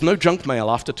there was no junk mail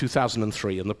after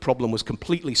 2003, and the problem was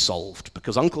completely solved,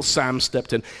 because Uncle Sam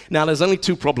stepped in. Now, there's only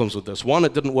two problems with this. One,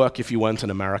 it didn't work if you weren't in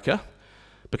America,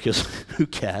 because who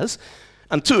cares?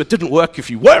 And two, it didn't work if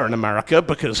you were in America,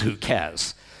 because who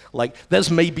cares? Like, there's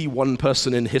maybe one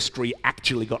person in history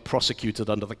actually got prosecuted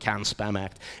under the CAN-SPAM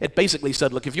Act. It basically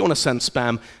said, look, if you want to send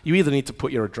spam, you either need to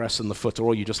put your address in the footer,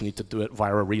 or you just need to do it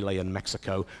via a relay in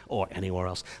Mexico or anywhere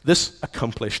else. This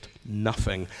accomplished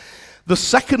nothing. The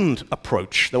second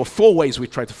approach, there were 4 ways we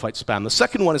tried to fight spam. The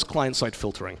second one is client-side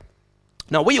filtering.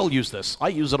 Now, we all use this. I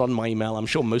use it on my email. I'm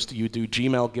sure most of you do.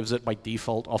 Gmail gives it by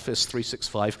default, Office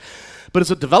 365. But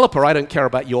as a developer, I don't care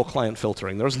about your client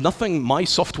filtering. There's nothing my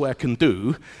software can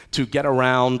do to get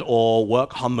around or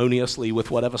work harmoniously with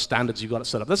whatever standards you've got it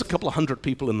set up. There's a couple of hundred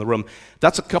people in the room.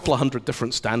 That's a couple of hundred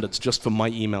different standards just for my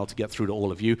email to get through to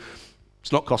all of you.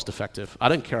 It's not cost effective. I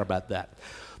don't care about that.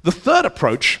 The third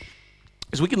approach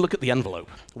is we can look at the envelope.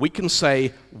 We can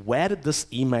say, where did this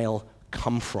email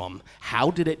come from? How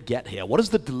did it get here? What does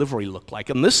the delivery look like?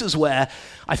 And this is where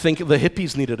I think the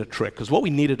hippies needed a trick, because what we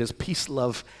needed is peace,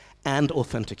 love, and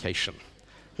authentication.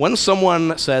 When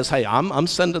someone says, hey, I'm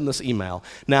sending this email,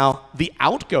 now the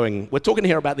outgoing, we're talking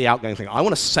here about the outgoing thing. I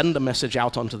want to send a message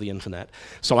out onto the internet,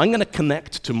 so I'm going to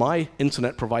connect to my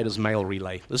internet provider's mail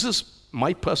relay. This is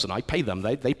my person, I pay them,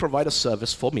 they provide a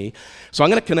service for me. So I'm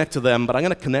going to connect to them, but I'm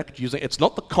going to connect using, it's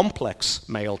not the complex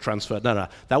mail transfer, no,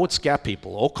 that would scare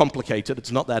people, or complicated,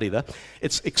 it's not that either.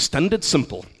 It's extended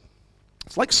simple.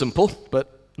 It's like simple,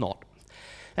 but not.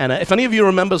 And if any of you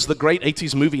remembers the great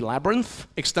 80s movie Labyrinth,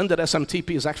 extended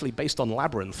SMTP is actually based on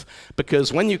Labyrinth,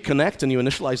 because when you connect and you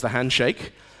initialize the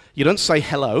handshake, you don't say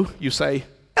hello, you say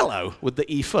hello with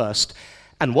the E first.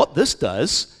 And what this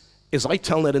does is I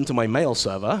telnet into my mail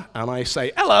server, and I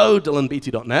say, hello,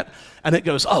 dylanbeattie.net, and it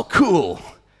goes, oh, cool.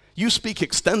 You speak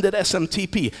extended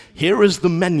SMTP. Here is the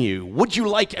menu. Would you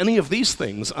like any of these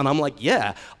things? And I'm like,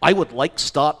 yeah, I would like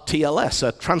start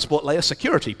TLS, transport layer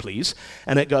security, please.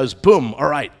 And it goes, boom, all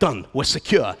right, done, we're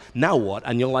secure. Now what?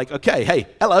 And you're like, okay, hey,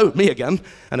 hello, me again.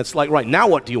 And it's like, right, now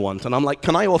what do you want? And I'm like,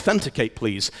 can I authenticate,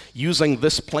 please, using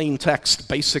this plain text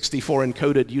base64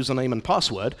 encoded username and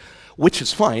password, which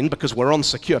is fine because we're on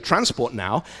secure transport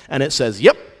now. And it says,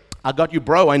 yep, I got you,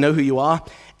 bro, I know who you are.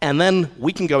 And then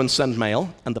we can go and send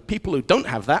mail, and the people who don't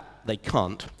have that, they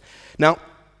can't. Now,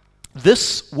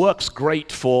 this works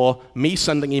great for me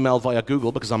sending email via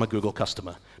Google because I'm a Google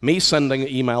customer, me sending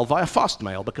email via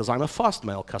Fastmail because I'm a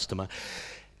Fastmail customer.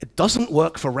 It doesn't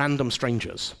work for random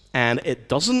strangers, and it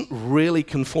doesn't really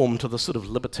conform to the sort of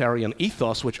libertarian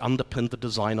ethos which underpinned the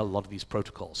design of a lot of these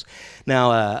protocols.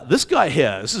 Now, this guy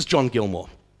here, this is John Gilmore.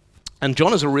 And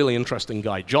John is a really interesting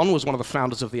guy. John was one of the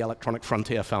founders of the Electronic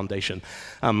Frontier Foundation.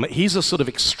 He's a sort of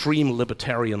extreme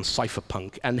libertarian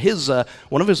cypherpunk. And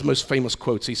one of his most famous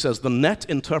quotes, he says, the net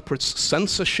interprets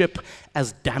censorship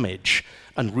as damage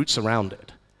and roots around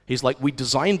it. He's like, we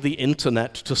designed the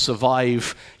internet to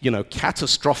survive,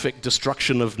 catastrophic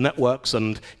destruction of networks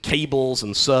and cables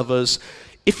and servers.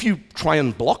 If you try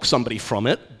and block somebody from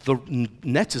it, the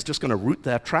net is just going to route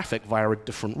their traffic via a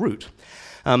different route.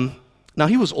 Now,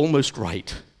 he was almost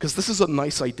right, because this is a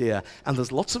nice idea, and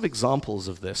there's lots of examples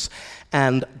of this.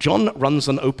 And John runs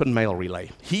an open mail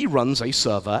relay. He runs a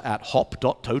server at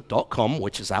hop.toad.com,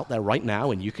 which is out there right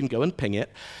now, and you can go and ping it,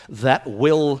 that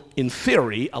will, in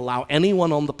theory, allow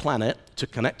anyone on the planet to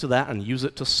connect to that and use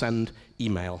it to send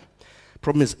email.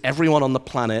 Problem is, everyone on the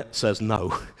planet says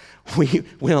no.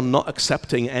 We are not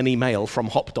accepting any mail from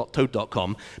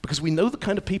hop.toad.com because we know the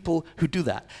kind of people who do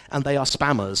that, and they are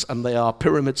spammers, and they are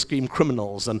pyramid scheme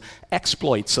criminals, and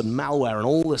exploits, and malware, and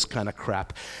all this kind of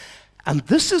crap. And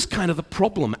this is kind of the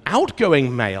problem.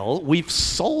 Outgoing mail, we've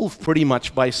solved pretty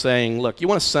much by saying, look, you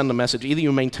want to send a message, either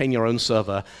you maintain your own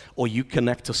server or you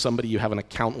connect to somebody you have an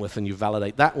account with and you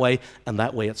validate that way, and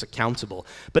that way it's accountable.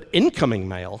 But incoming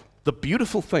mail, the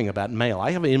beautiful thing about mail,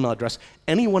 I have an email address.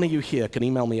 Any one of you here can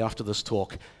email me after this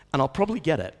talk, and I'll probably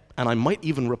get it. And I might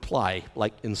even reply,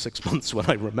 like in 6 months when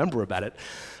I remember about it.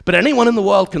 But anyone in the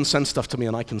world can send stuff to me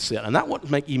and I can see it. And that would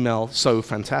make email so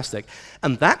fantastic.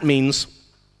 And that means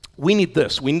we need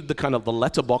this. We need the kind of the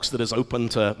letterbox that is open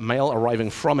to mail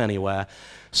arriving from anywhere.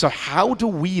 So how do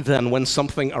we then, when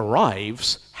something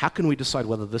arrives, how can we decide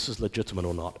whether this is legitimate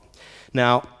or not?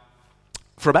 Now,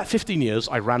 for about 15 years,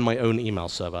 I ran my own email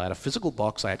server. I had a physical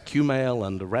box, I had Qmail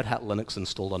and Red Hat Linux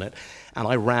installed on it, and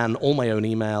I ran all my own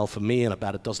email for me and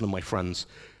about a dozen of my friends.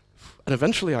 And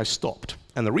eventually I stopped.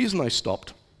 And the reason I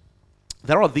stopped,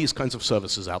 there are these kinds of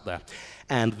services out there.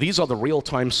 And these are the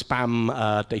real-time spam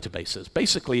databases.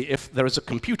 Basically, if there is a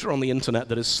computer on the internet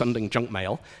that is sending junk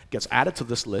mail, it gets added to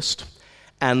this list,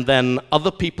 and then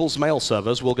other people's mail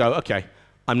servers will go, okay,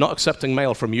 I'm not accepting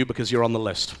mail from you because you're on the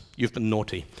list. You've been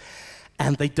naughty.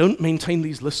 And they don't maintain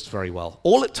these lists very well.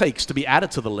 All it takes to be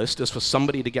added to the list is for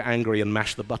somebody to get angry and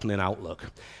mash the button in Outlook.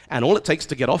 And all it takes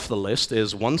to get off the list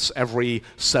is once every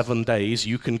 7 days,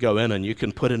 you can go in and you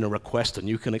can put in a request and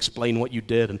you can explain what you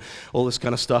did and all this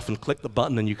kind of stuff and click the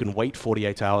button and you can wait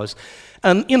 48 hours.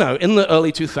 And, you know, in the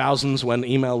early 2000s when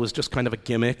email was just kind of a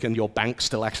gimmick and your bank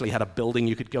still actually had a building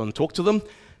you could go and talk to them,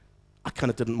 I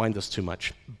kind of didn't mind this too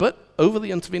much. But over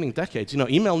the intervening decades, you know,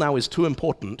 email now is too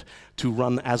important to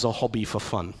run as a hobby for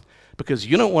fun. Because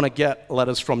you don't want to get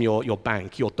letters from your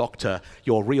bank, your doctor,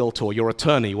 your realtor, your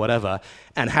attorney, whatever,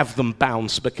 and have them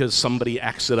bounce because somebody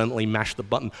accidentally mashed the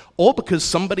button. Or because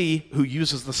somebody who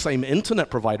uses the same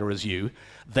internet provider as you,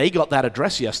 they got that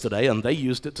address yesterday and they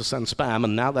used it to send spam,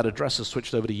 and now that address has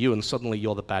switched over to you and suddenly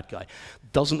you're the bad guy.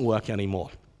 Doesn't work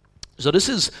anymore. So this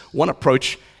is one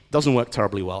approach. Doesn't work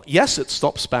terribly well. Yes, it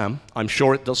stops spam. I'm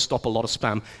sure it does stop a lot of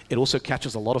spam. It also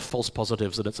catches a lot of false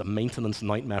positives, and it's a maintenance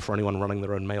nightmare for anyone running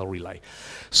their own mail relay.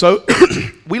 So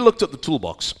we looked at the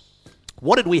toolbox.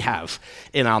 What did we have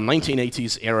in our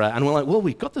 1980s era? And we're like, well,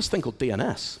 we've got this thing called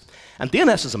DNS. And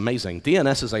DNS is amazing.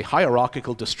 DNS is a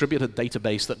hierarchical distributed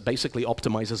database that basically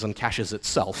optimizes and caches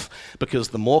itself, because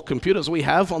the more computers we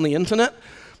have on the internet,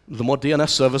 the more DNS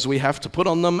servers we have to put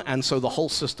on them, and so the whole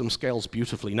system scales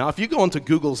beautifully. Now, if you go onto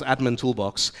Google's admin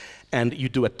toolbox and you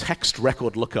do a text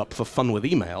record lookup for fun with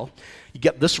email, you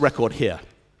get this record here.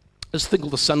 This thing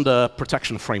called the Sender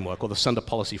Protection Framework, or the Sender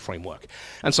Policy Framework.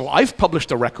 And so I've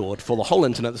published a record for the whole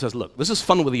internet that says, look, this is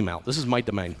fun with email. This is my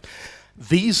domain.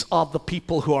 These are the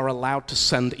people who are allowed to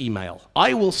send email.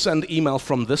 I will send email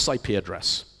from this IP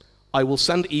address. I will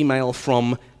send email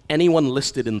from anyone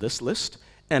listed in this list,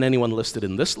 and anyone listed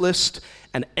in this list,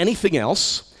 and anything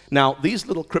else. Now, these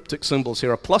little cryptic symbols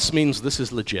here, a plus means this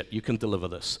is legit, you can deliver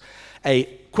this. A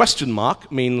question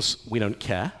mark means we don't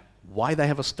care. Why they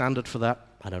have a standard for that,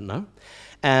 I don't know.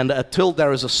 And a tilde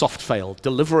there is a soft fail.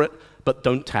 Deliver it, but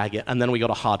don't tag it, and then we got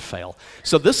a hard fail.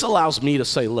 So this allows me to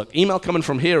say, look, email coming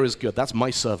from here is good, that's my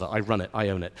server, I run it, I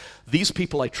own it. These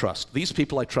people I trust, these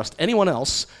people I trust. Anyone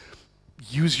else,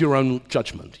 use your own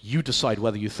judgment. You decide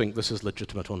whether you think this is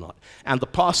legitimate or not. And the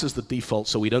pass is the default,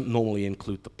 so we don't normally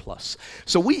include the plus.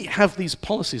 So we have these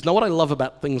policies. Now, what I love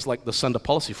about things like the Sender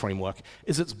Policy Framework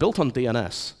is it's built on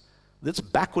DNS. It's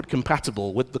backward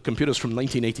compatible with the computers from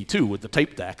 1982 with the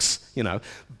tape decks, you know,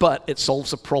 but it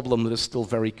solves a problem that is still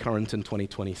very current in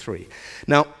 2023.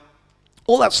 Now,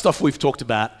 all that stuff we've talked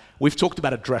about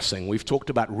addressing, we've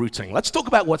talked about routing. Let's talk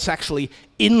about what's actually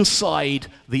inside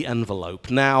the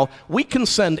envelope. Now, we can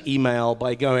send email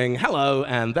by going, hello,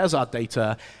 and there's our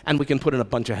data, and we can put in a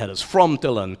bunch of headers. From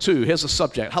Dylan, to, here's a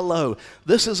subject, hello,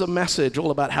 this is a message all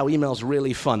about how email's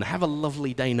really fun. Have a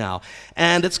lovely day now.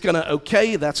 And it's gonna,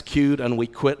 okay, that's cute, and we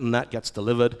quit, and that gets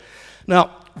delivered.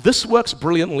 Now, this works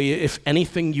brilliantly if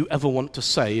anything you ever want to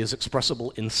say is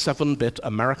expressible in 7-bit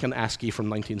American ASCII from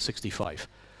 1965,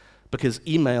 because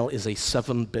email is a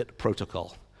 7-bit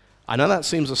protocol. I know that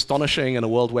seems astonishing in a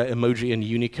world where emoji and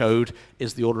Unicode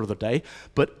is the order of the day,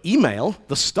 but email,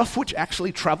 the stuff which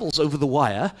actually travels over the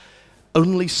wire,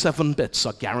 only 7 bits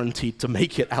are guaranteed to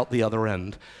make it out the other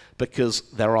end, because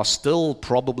there are still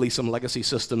probably some legacy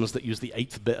systems that use the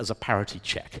 8th bit as a parity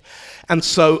check. And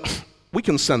so we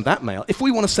can send that mail. If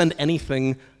we want to send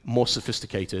anything more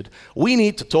sophisticated, we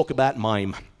need to talk about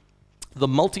MIME, the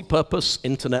multi-purpose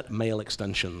internet mail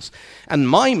extensions. And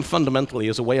MIME fundamentally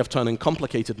is a way of turning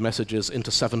complicated messages into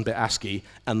 7-bit ASCII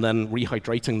and then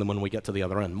rehydrating them when we get to the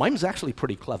other end. MIME's actually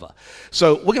pretty clever.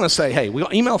 So we're going to say, hey, we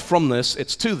got email from this,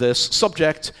 it's to this,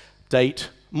 subject, date,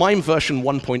 MIME version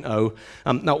 1.0.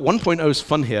 Now, 1.0 is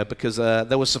fun here because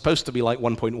there was supposed to be like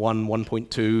 1.1, 1.2,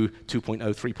 2.0,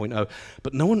 3.0,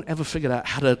 but no one ever figured out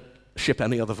how to ship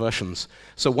any other versions.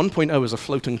 So 1.0 is a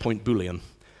floating point Boolean.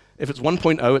 If it's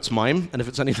 1.0, it's MIME, and if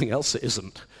it's anything else, it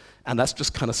isn't. And that's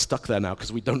just kind of stuck there now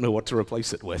because we don't know what to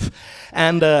replace it with.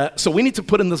 And so we need to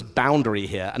put in this boundary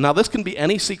here. Now, this can be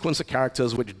any sequence of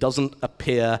characters which doesn't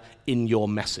appear in your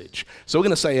message. So we're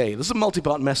going to say, hey, this is a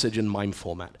multi-part message in MIME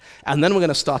format. And then we're going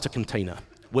to start a container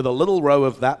with a little row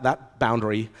of that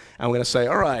boundary. And we're going to say,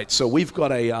 all right, so we've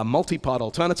got a multi-part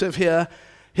alternative here.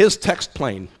 Here's text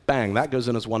plain. Bang, that goes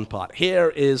in as one part. Here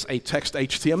is a text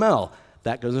HTML.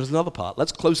 That goes in as another part.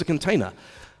 Let's close the container.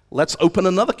 Let's open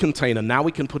another container. Now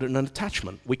we can put in an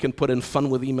attachment. We can put in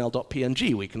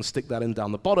funwithemail.png. We can stick that in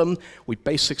down the bottom. We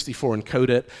base64 encode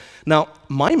it. Now,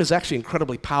 MIME is actually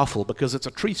incredibly powerful because it's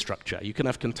a tree structure. You can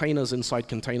have containers inside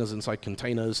containers inside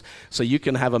containers. So you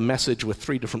can have a message with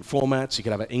 3 different formats. You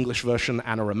can have an English version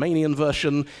and a Romanian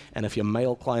version. And if your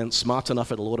mail client's smart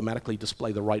enough, it'll automatically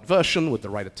display the right version with the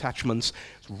right attachments.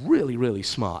 It's really, really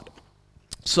smart.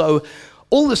 So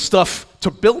all this stuff, to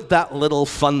build that little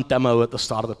fun demo at the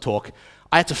start of the talk,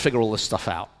 I had to figure all this stuff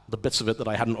out, the bits of it that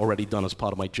I hadn't already done as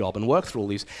part of my job, and work through all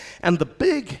these. And the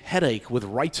big headache with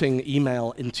writing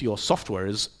email into your software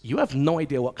is you have no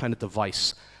idea what kind of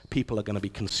device people are going to be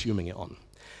consuming it on.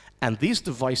 And these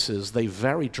devices, they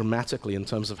vary dramatically in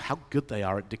terms of how good they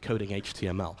are at decoding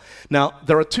HTML. Now,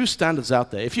 there are 2 standards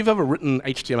out there. If you've ever written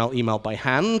HTML email by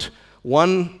hand,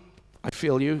 1, I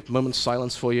feel you, moment's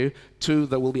silence for you. 2,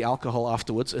 there will be alcohol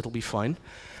afterwards, it'll be fine.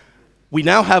 We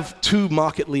now have 2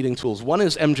 market-leading tools. One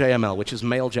is MJML, which is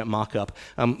Mailjet Markup.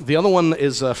 The other one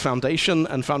is Foundation,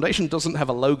 and Foundation doesn't have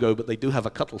a logo, but they do have a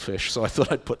cuttlefish, so I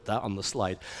thought I'd put that on the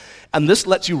slide. And this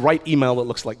lets you write email that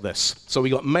looks like this. So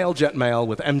we got Mailjet Mail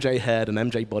with MJ head and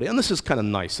MJ body, and this is kind of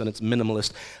nice, and it's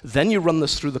minimalist. Then you run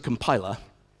this through the compiler,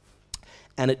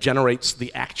 and it generates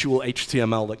the actual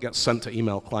HTML that gets sent to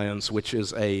email clients, which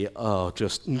is a,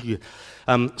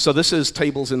 so this is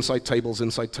tables inside tables,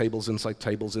 inside tables, inside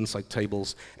tables, inside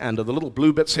tables. And the little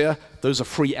blue bits here, those are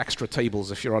free extra tables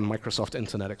if you're on Microsoft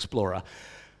Internet Explorer.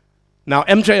 Now,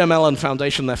 MJML and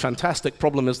Foundation, they're fantastic.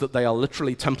 Problem is that they are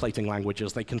literally templating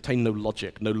languages. They contain no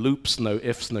logic, no loops, no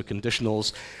ifs, no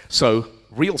conditionals. So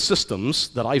real systems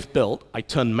that I've built, I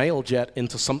turn Mailjet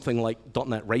into something like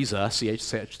 .NET Razor,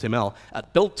 CHTML,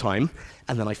 at build time,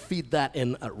 and then I feed that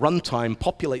in at runtime,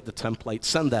 populate the template,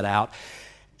 send that out,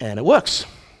 and it works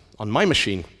on my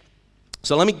machine.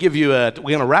 So let me give you we're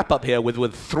going to wrap up here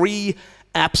with 3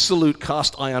 absolute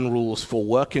cast iron rules for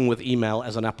working with email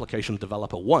as an application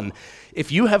developer. 1, if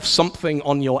you have something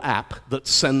on your app that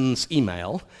sends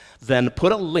email, then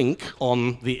put a link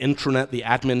on the intranet, the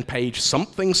admin page,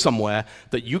 something somewhere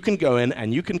that you can go in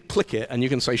and you can click it and you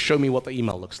can say, show me what the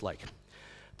email looks like.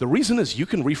 The reason is you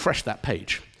can refresh that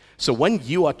page. So when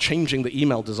you are changing the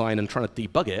email design and trying to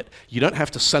debug it, you don't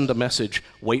have to send a message,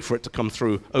 wait for it to come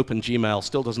through, open Gmail,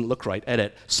 still doesn't look right,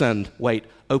 edit, send, wait,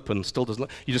 open, still doesn't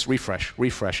look. You just refresh,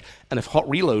 refresh. And if hot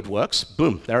reload works,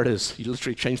 boom, there it is. You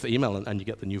literally change the email and you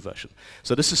get the new version.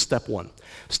 So this is step 1.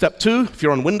 Step 2, if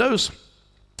you're on Windows,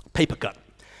 Papercut.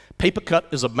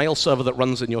 Papercut is a mail server that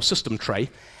runs in your system tray,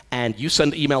 and you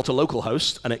send email to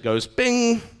localhost, and it goes,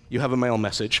 bing, you have a mail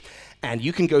message. And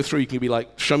you can go through, you can be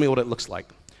like, show me what it looks like.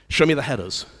 Show me the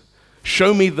headers.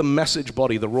 Show me the message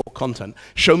body, the raw content.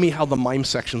 Show me how the MIME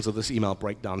sections of this email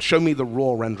break down. Show me the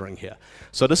raw rendering here.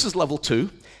 So this is level 2.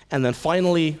 And then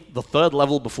finally, the 3rd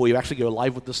level before you actually go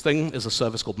live with this thing is a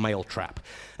service called Mailtrap.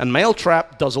 And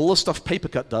Mailtrap does all the stuff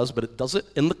Papercut does, but it does it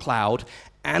in the cloud,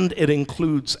 and it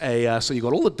includes so you've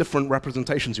got all the different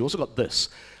representations. You also got this.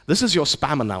 This is your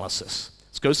spam analysis.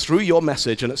 It goes through your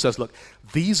message and it says, look,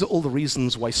 these are all the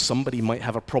reasons why somebody might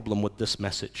have a problem with this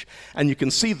message. And you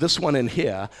can see this one in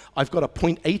here. I've got a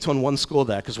 0.8 on one score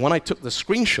there because when I took the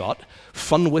screenshot,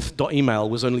 funwith.email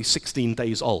was only 16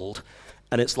 days old.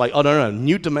 And it's like, oh, no,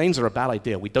 new domains are a bad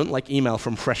idea. We don't like email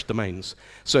from fresh domains.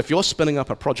 So if you're spinning up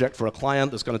a project for a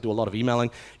client that's going to do a lot of emailing,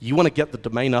 you want to get the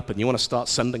domain up and you want to start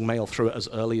sending mail through it as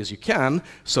early as you can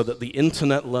so that the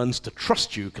internet learns to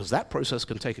trust you, because that process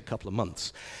can take a couple of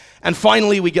months. And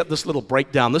finally, we get this little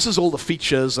breakdown. This is all the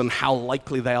features and how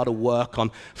likely they are to work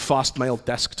on Fastmail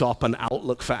Desktop and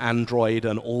Outlook for Android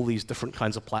and all these different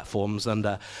kinds of platforms.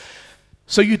 And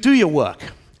so you do your work.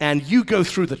 And you go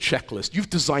through the checklist. You've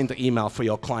designed the email for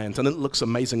your client, and it looks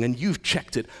amazing, and you've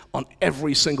checked it on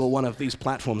every single one of these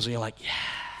platforms, and you're like,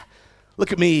 yeah,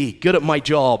 look at me, good at my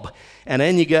job. And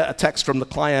then you get a text from the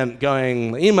client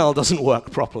going, the email doesn't work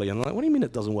properly. And I'm like, what do you mean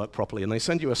it doesn't work properly? And they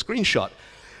send you a screenshot,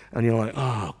 and you're like,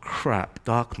 oh, crap,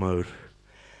 dark mode.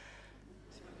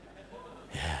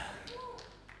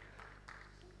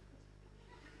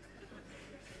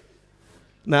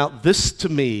 Now, this to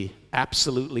me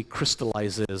absolutely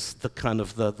crystallizes the kind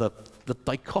of the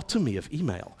dichotomy of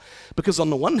email. Because on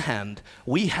the one hand,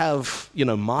 we have,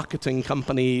 marketing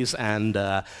companies and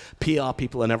PR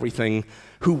people and everything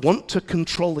who want to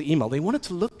control the email. They want it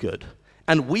to look good.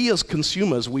 And we as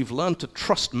consumers, we've learned to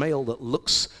trust mail that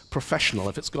looks professional.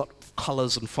 If it's got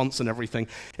colors and fonts and everything,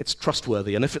 it's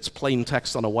trustworthy. And if it's plain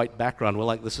text on a white background, we're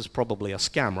like, this is probably a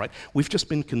scam, right? We've just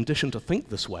been conditioned to think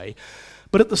this way.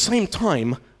 But at the same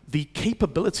time, the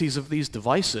capabilities of these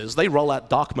devices, they roll out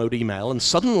dark mode email, and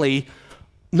suddenly,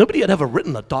 nobody had ever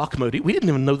written a dark mode. We didn't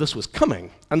even know this was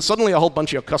coming. And suddenly a whole bunch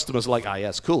of your customers are like,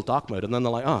 yes, cool, dark mode. And then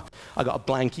they're like, I got a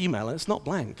blank email. And it's not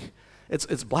blank.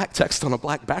 It's black text on a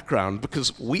black background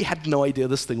because we had no idea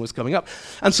this thing was coming up.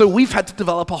 And so we've had to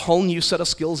develop a whole new set of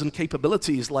skills and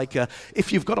capabilities, like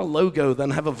if you've got a logo, then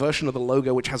have a version of the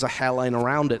logo which has a hairline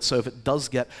around it, so if it does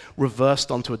get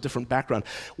reversed onto a different background.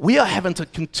 We are having to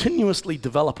continuously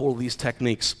develop all these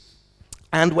techniques.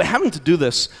 And we're having to do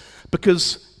this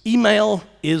because email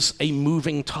is a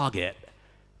moving target.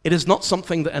 It is not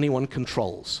something that anyone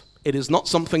controls. It is not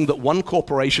something that one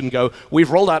corporation go, we've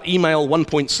rolled out email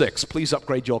 1.6, please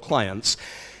upgrade your clients.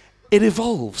 It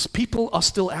evolves. People are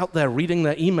still out there reading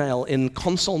their email in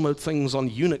console mode things on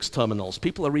Unix terminals.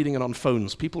 People are reading it on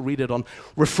phones. People read it on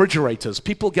refrigerators.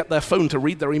 People get their phone to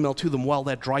read their email to them while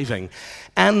they're driving.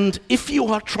 And if you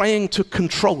are trying to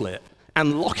control it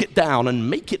and lock it down and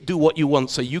make it do what you want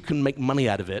so you can make money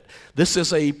out of it, this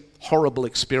is a horrible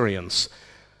experience.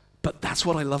 But that's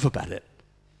what I love about it.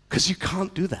 Because you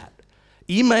can't do that.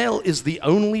 Email is the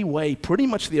only way, pretty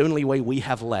much the only way we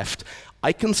have left.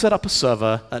 I can set up a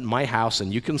server at my house,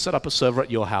 and you can set up a server at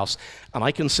your house, and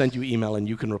I can send you email, and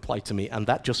you can reply to me, and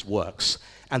that just works.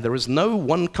 And there is no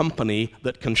one company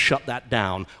that can shut that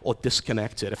down or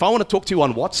disconnect it. If I want to talk to you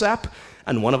on WhatsApp,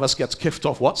 and one of us gets kicked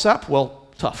off WhatsApp, well,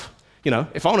 tough.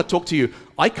 If I want to talk to you,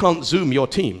 I can't Zoom your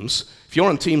Teams. If you're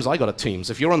on Teams, I got a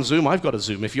Teams. If you're on Zoom, I've got a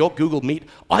Zoom. If you're Google Meet,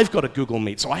 I've got a Google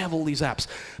Meet. So I have all these apps.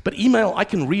 But email, I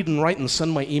can read and write and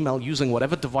send my email using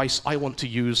whatever device I want to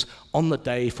use on the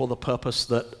day for the purpose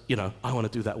that, I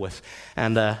want to do that with.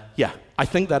 And I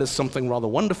think that is something rather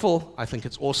wonderful. I think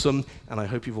it's awesome. And I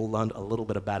hope you've all learned a little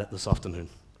bit about it this afternoon.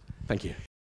 Thank you.